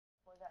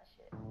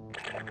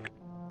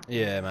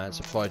Yeah, man,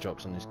 supply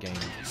drops on this game.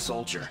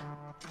 Soldier,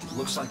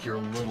 looks like you're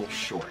a little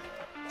short.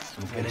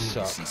 I'm gonna need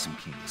to see some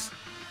keys.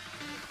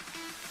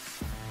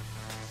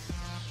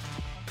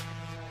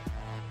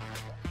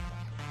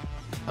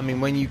 I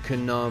mean, when you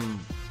can,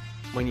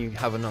 when you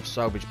have enough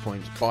salvage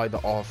points, buy the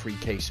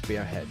R3K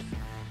spearhead.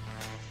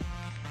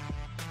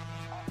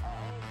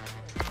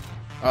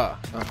 Ah,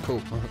 oh,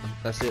 cool.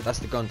 That's it. That's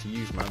the gun to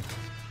use, man.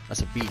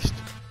 That's a beast.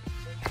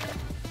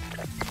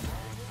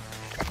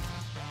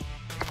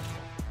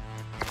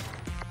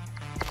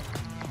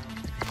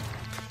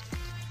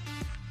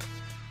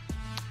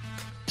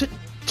 T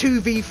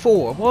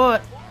 2v4.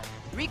 What?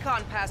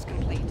 Recon pass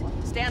complete.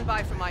 Stand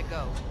by for my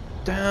go.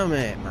 Damn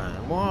it,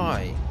 man.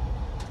 Why?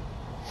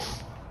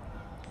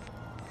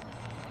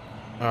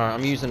 Alright,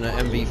 I'm using an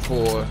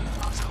MV4.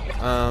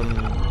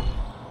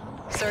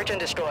 Search and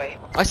destroy.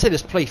 I say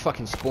just play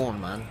fucking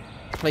spawn, man.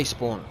 Play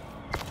spawn.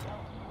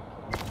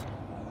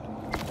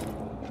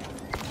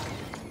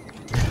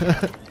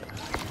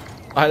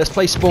 Alright, let's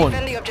play spawn.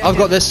 I've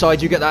got this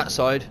side, you get that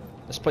side.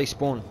 Let's play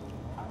spawn.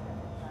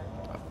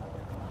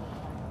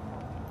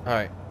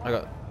 Alright, I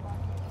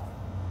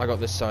got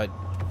this side.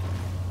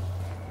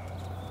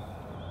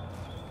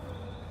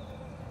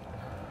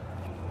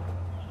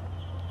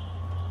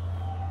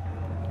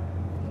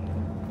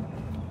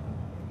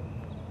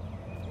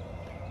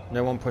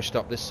 No one pushed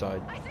up this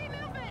side.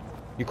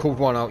 You called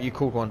one out, you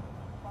called one.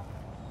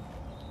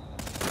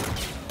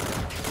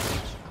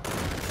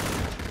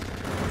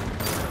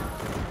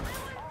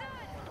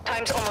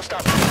 Time's almost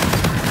up.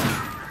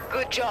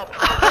 Good job.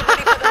 Get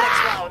ready for the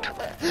next round.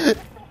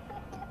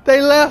 They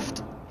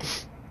left!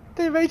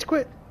 They rage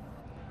quit.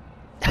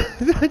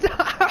 They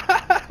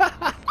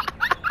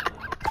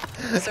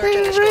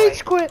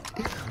rage quit!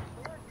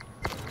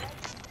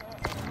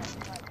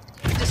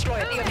 Destroy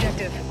the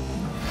objective.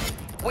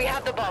 We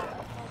have the bomb.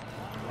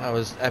 That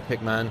was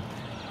epic, man.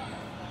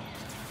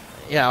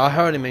 Yeah, I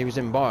heard him. He was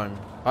in barn.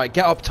 Alright,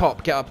 get up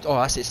top. Get up. Oh,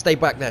 that's it. Stay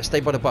back there.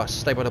 Stay by the bus.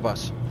 Stay by the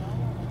bus.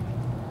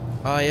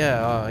 Oh,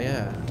 yeah. Oh,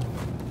 yeah.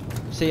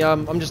 See,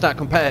 I'm just that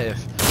competitive.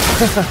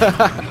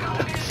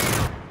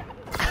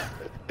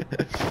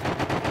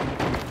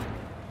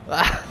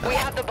 We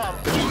have the bomb.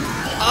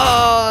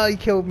 Oh, he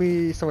killed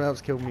me. Someone else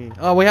killed me.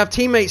 Oh, we have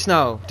teammates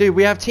now. Dude,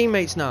 we have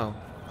teammates now.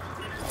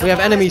 We have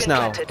enemies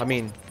now. I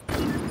mean...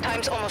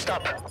 Time's almost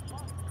up.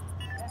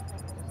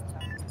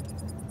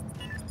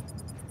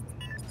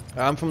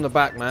 I'm from the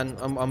back, man.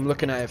 I'm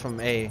looking at it from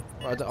A.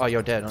 Oh,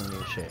 you're dead, aren't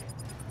you? Shit.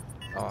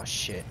 Oh,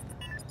 shit.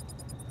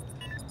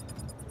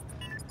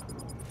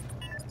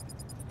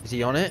 Is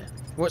he on it?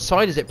 What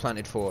side is it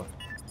planted for?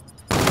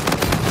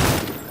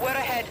 We're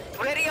ahead.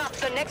 Ready up.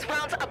 The next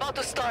round's about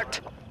to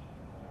start.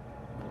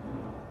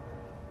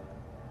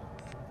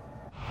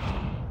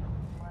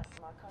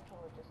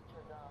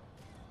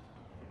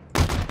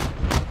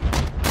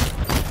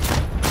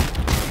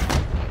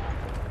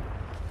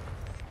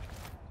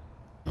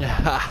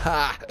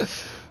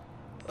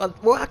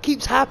 What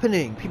keeps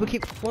happening? People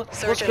keep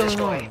what's going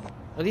on?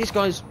 Are these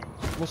guys?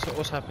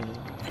 What's happening?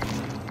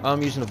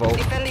 I'm using a Volt.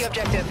 Defend the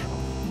objective.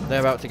 They're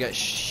about to get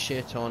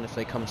shit on if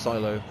they come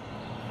silo.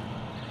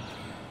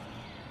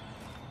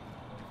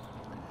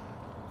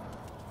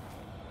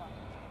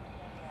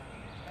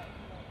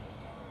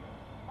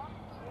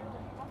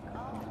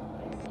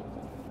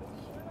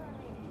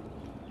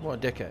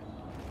 What a dickhead.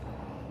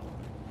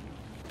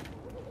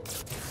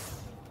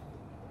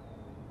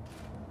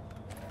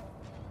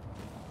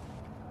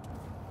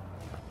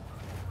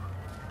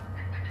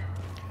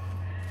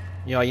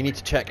 Yeah, you need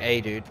to check A,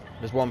 dude.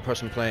 There's one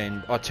person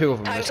playing. Oh, two of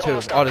them. There's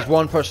two. Oh, there's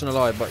one person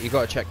alive, but you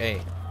gotta check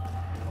A.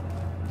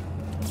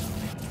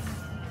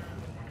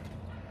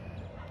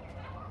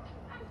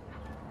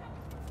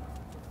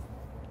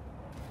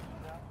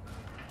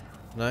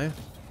 No?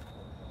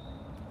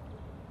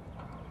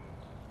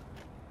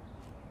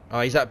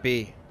 Oh, he's at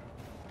B.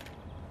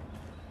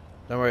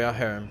 Don't worry, I'll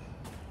hear him.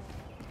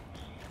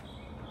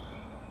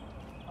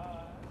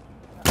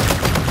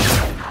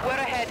 We're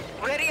ahead.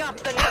 Ready up.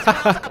 The next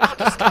round's about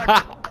to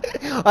start.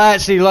 I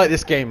actually like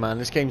this game, man.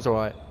 This game's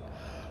alright.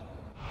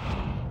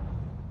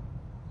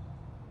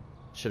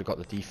 Should have got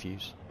the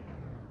defuse.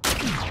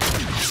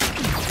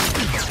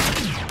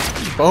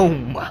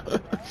 Boom!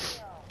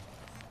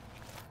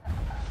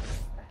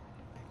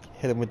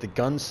 Hit him with the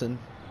Gunson.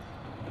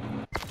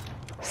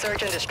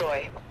 Search and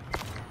destroy.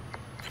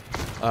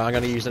 I'm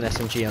gonna use an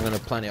SMG. I'm gonna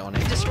plant it on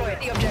it. Destroy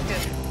the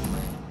objective.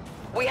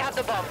 We have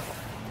the bomb.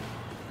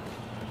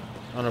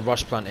 I'm gonna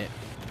rush plant it.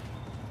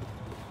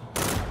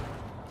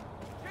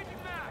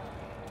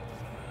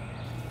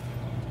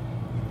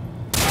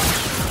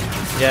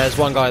 Yeah, there's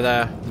one guy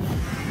there.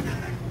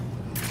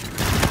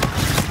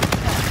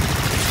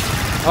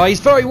 Oh, he's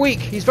very weak.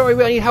 He's very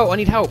weak. I need help. I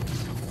need help.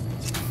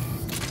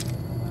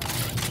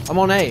 I'm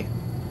on A.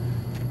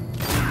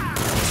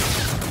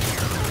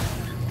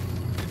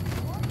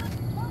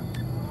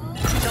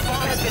 The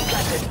bomb has been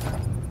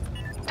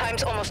planted.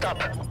 Time's almost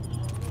up.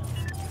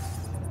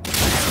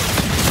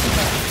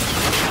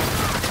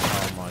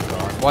 Oh my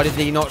god. Why did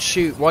he not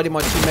shoot? Why did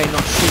my teammate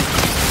not shoot?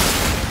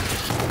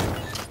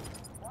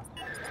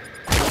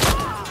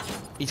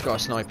 He's got a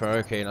sniper,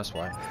 okay, that's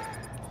why.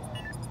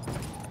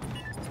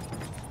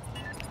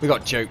 We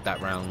got joked that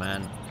round,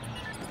 man.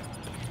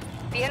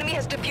 The enemy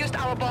has defused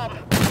our bomb.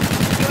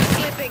 You're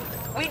slipping.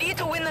 We need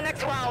to win the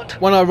next round.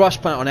 When I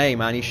rush plant on A,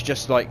 man, you should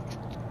just like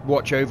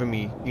watch over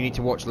me. You need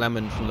to watch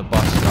Lemon from the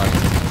bus, like,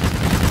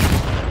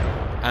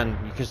 and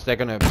because they're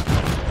gonna.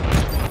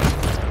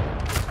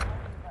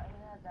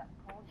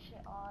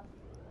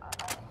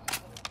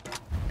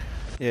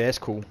 Yeah, it's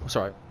cool. It's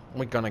alright.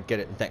 We're gonna get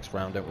it next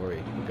round. Don't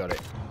worry, we got it.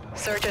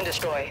 Search and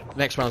destroy.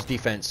 Next round's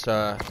defense.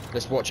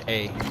 Let's watch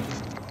A.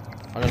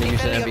 I'm gonna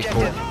use an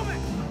MV4.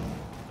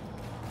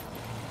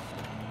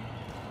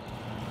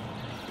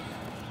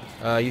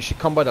 You should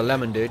come by the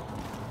Lemon, dude.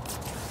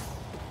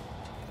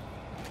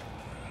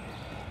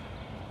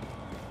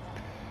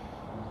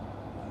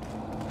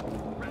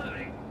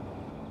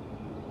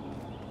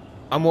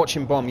 I'm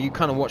watching bomb. You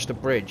kind of watch the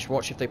bridge.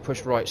 Watch if they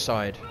push right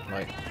side.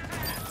 Like,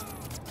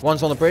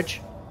 one's on the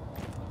bridge.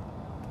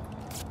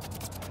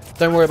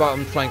 Don't worry about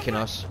them flanking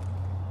us.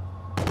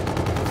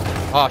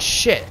 Oh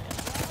shit!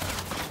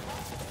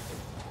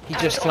 He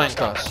just flanked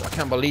us. I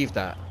can't believe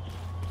that.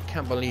 I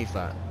can't believe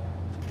that.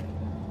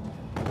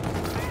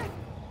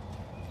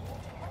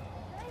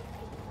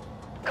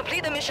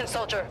 Complete the mission,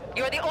 soldier.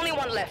 You're the only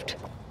one left.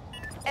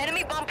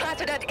 Enemy bomb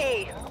planted at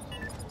A.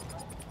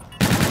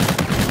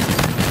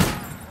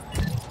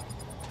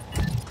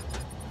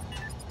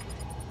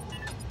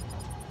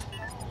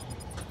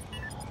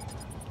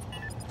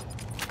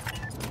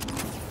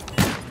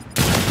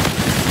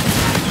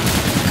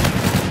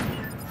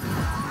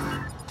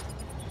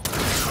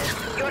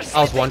 That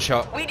was one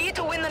shot. We need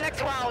to win the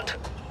next round.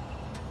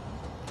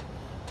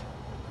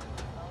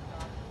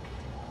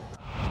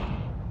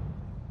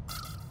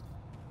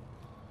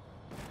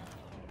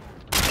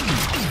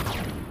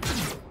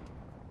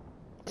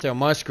 See, on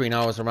my screen,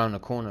 I was around the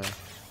corner.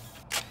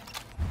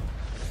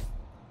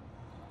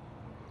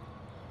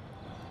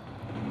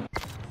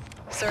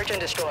 Search and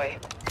destroy.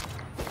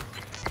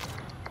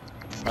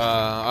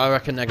 I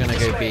reckon they're gonna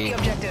go B.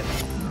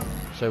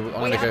 So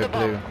I'm gonna go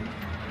blue.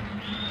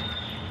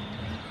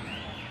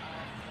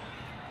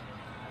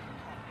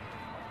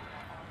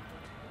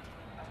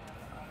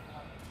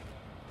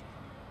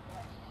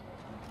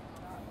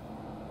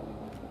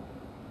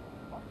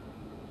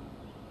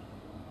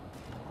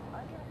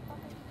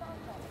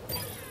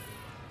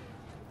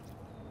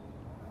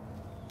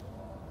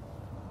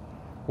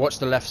 Watch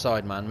the left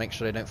side, man. Make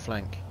sure they don't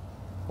flank.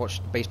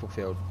 Watch the baseball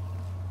field.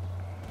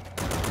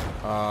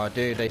 Ah,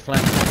 dude, they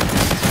flanked.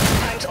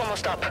 Time's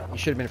almost up. You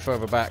should have been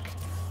further back.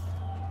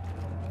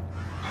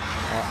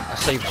 I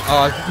saved.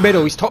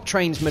 Middle. He's top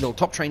trains middle.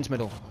 Top trains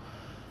middle.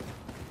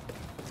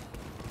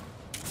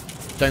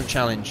 Don't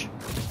challenge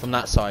from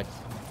that side.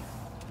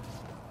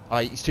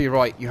 He's to your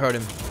right. You heard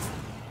him.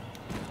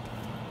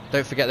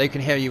 Don't forget they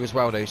can hear you as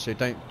well, though. So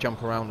don't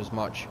jump around as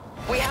much.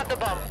 We have the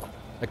bomb.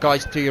 The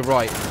guy's to your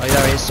right. Oh,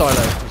 there he is, silo.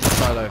 He's in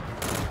silo.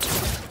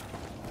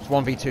 It's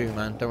 1v2,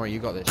 man. Don't worry, you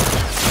got this.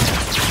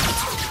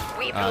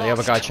 The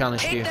other guy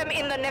challenged you. Take them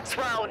in the next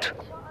round.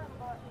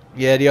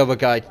 Yeah, the other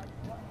guy.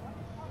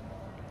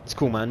 It's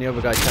cool, man. The other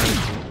guy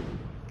challenged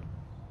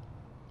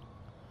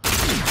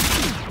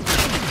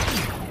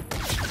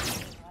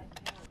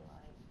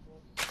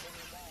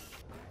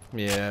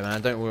you. Yeah,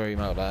 man. Don't worry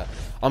about that.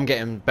 I'm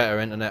getting better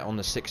internet on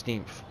the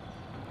 16th.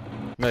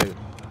 Move.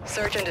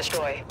 Search and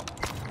destroy.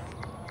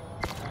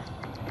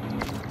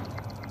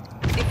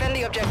 Defend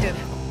the objective.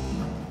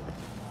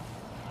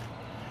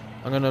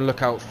 I'm gonna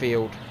look out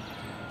field.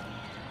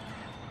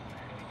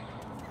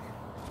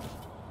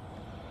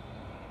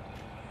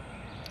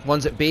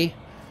 One's at B.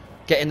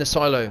 Get in the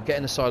silo. Get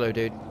in the silo,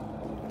 dude.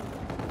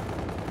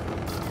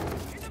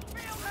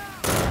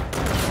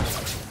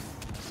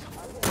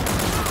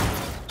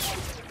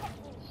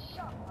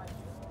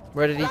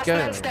 Where did he go? Last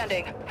man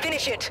standing.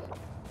 Finish it.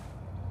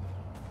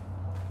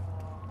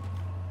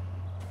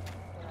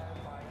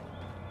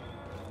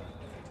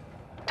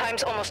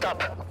 Time's almost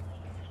up.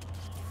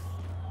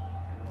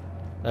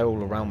 They're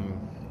all around me.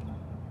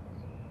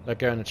 They're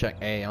going to check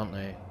A, aren't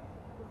they?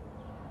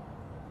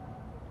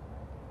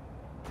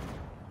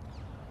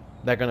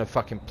 They're going to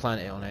fucking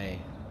plant it on A.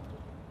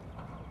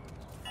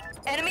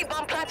 Enemy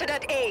bomb planted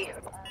at A.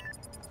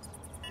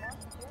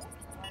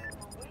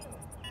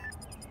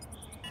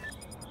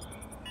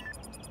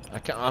 I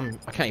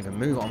can't even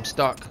move. I'm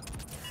stuck.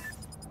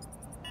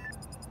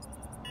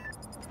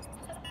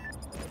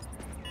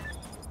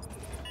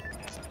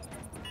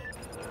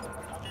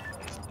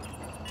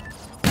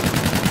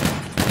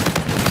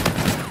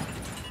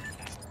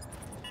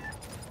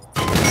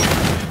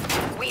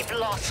 We've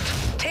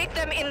lost. Take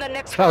them in the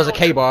next If that was a round.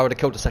 K-bar, I would have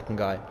killed the second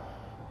guy.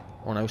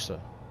 Or an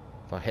Osa.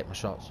 If I hit my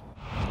shots.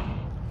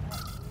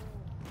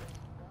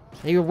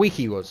 He was weak,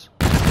 he was.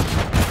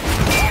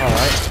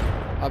 Alright.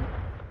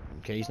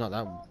 Okay, he's not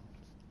that.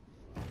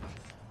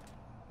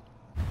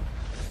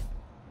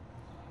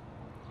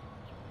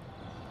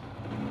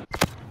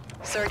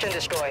 Search and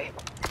destroy.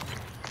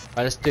 Alright,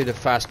 let's do the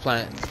fast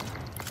plant.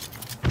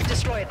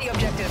 Destroy the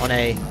objective. On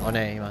A,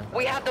 man.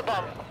 We have the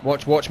bomb.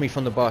 Watch me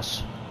from the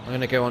bus. I'm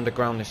gonna go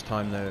underground this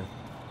time though.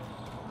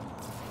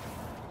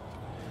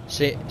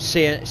 See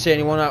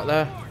anyone out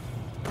there?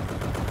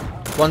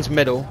 One's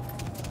middle.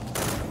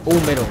 All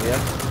middle,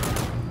 yeah?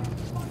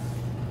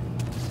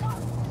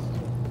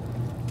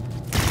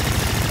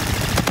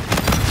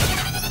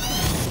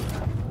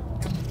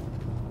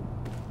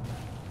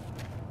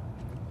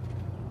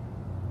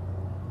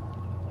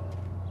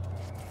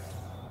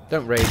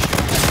 Don't rage.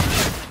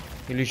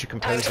 You lose your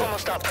composure.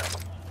 Almost up.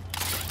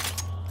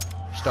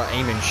 Start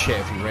aiming shit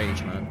if you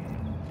rage, man.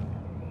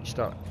 You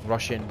start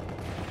rushing.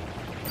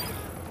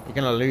 You're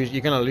gonna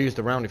lose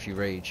the round if you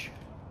rage.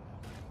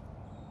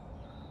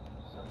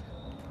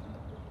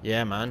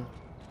 Yeah, man.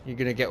 You're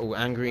gonna get all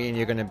angry and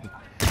you're gonna be...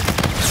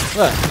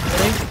 Look,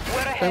 see?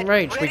 Don't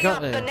rage, we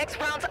got this. The next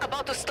round's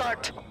about to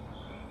start.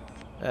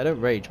 Yeah, don't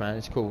rage, man,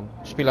 it's cool.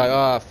 Just be like,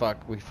 ah,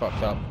 fuck, we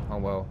fucked up. Oh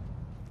well.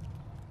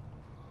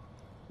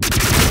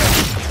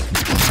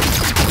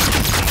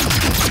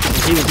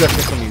 He was looking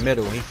for me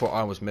middle, he thought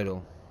I was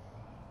middle.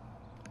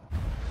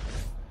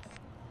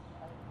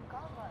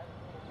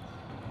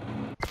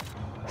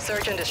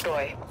 Search and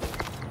destroy.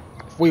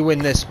 If we win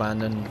this, man,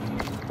 then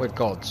we're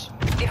gods.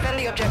 Defend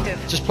the objective.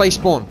 Just play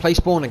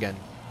spawn again.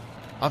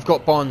 I've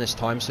got barn this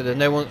time, so that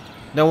no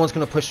one's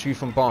gonna push you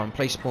from barn.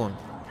 Play spawn.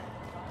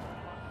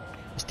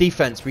 It's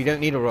defense, we don't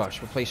need a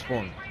rush, we'll play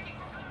spawn.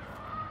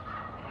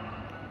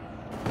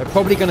 They're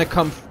probably gonna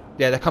come,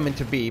 yeah, they're coming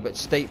to B, but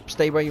stay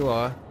where you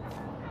are.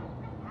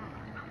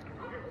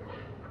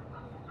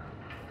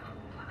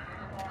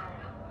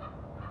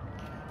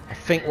 I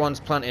think one's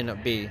planting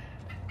at B.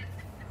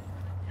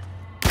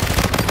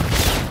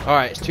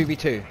 Alright, it's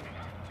 2v2.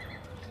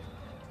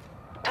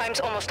 Time's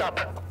almost up.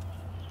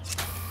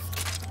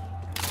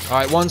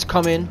 Alright, one's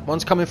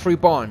coming through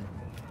barn.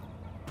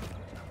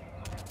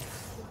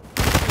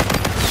 Be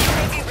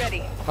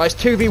ready. Alright,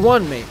 it's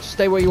 2v1, mate.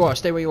 Stay where you are,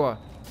 stay where you are.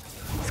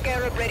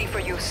 Scarab ready for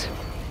use.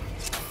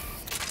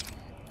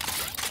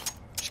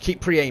 Just keep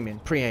pre-aiming,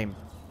 pre-aim.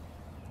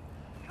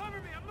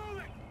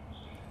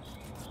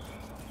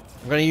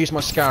 I'm gonna use my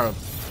scarab.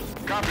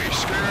 Copy,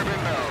 scarab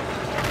inbound.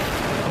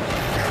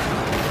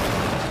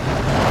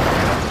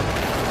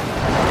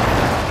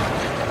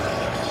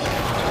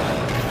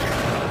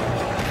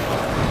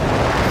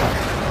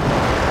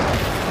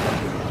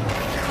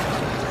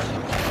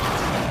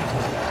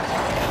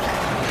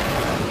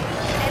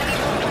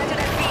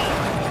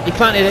 He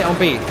planted it on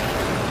B.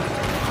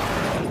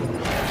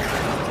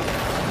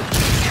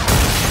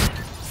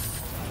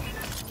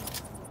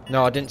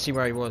 No, I didn't see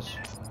where he was.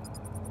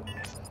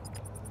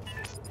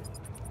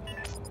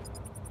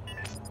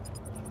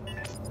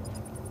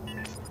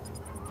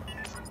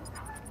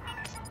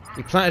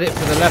 He planted it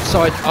for the left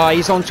side. Ah,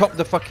 he's on top of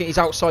the fucking... He's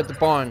outside the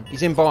barn.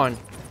 He's in barn.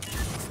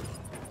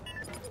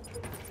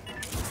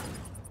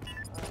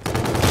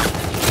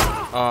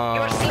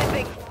 You're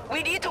slipping.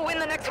 We need to win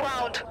the next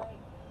round.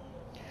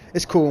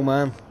 It's cool,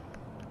 man.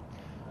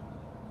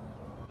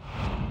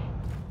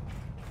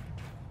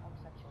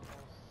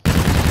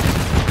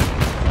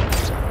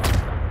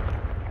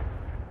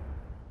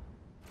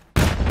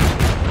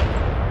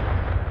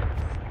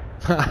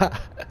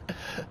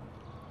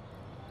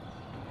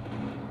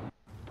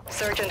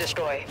 Search and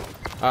destroy.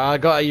 I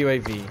got a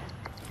UAV.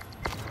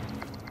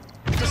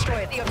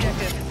 Destroy the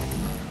objective.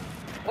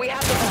 We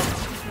have the bomb.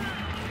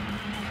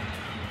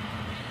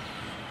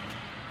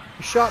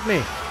 You shot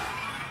me.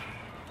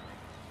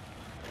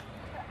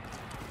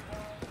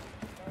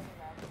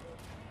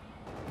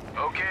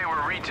 Okay,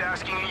 we're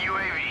retasking a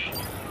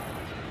UAV.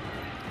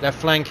 They're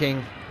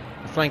flanking.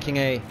 They're flanking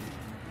A.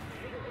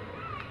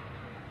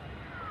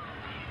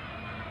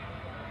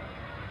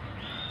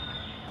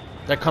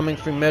 They're coming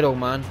through middle,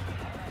 man.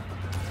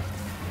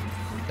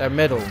 They're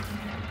middle.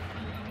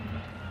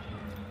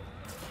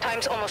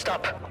 Time's almost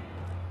up.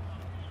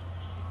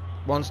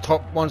 One's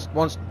top. One's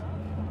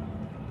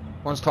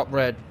top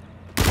red.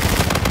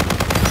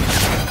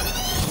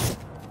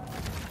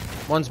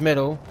 One's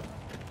middle.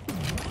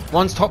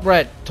 One's top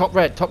red. Top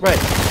red. Top red.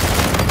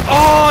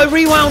 Oh, I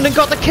rewound and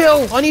got the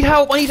kill. I need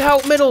help. I need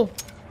help. Middle.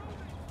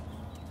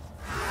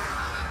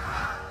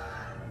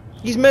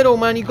 He's middle,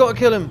 man. You got to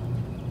kill him.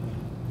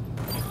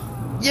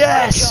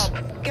 Yes. Good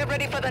job. Get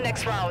ready for the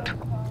next round.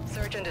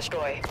 Search and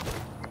destroy.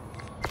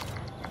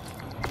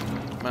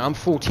 Man, I'm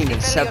 14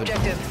 and Defend 7. the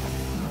objective.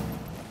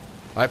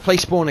 Alright, play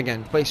spawn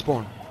again. Play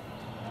spawn.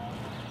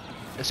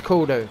 It's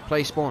cool though.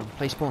 Play spawn.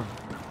 Play spawn.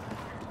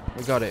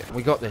 We got it.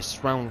 We got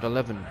this. Round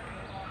 11.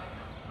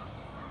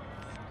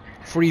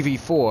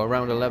 3v4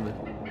 round 11.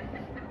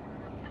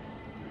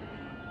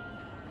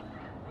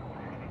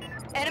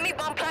 Enemy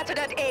bomb planted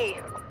at A.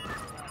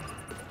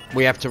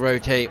 We have to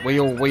rotate. We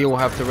all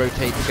have to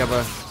rotate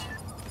together.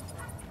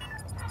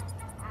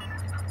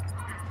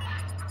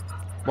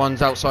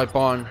 One's outside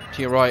barn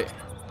to your right.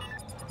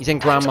 He's in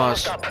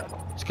grandma's.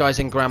 This guy's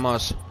in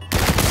grandma's.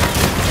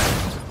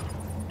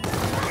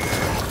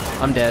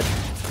 I'm dead.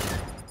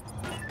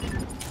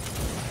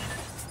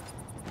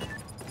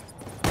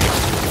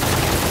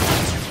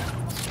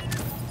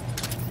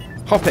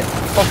 Hop it.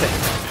 Hop it.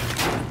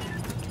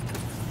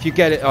 If you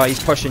get it. Oh,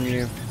 he's pushing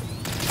you.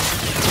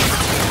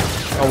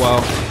 Oh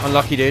well,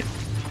 unlucky, dude.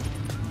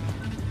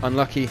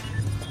 Unlucky.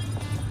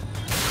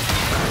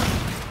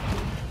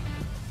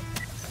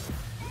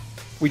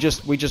 We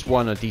just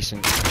won a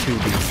decent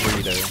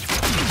 2v3 though.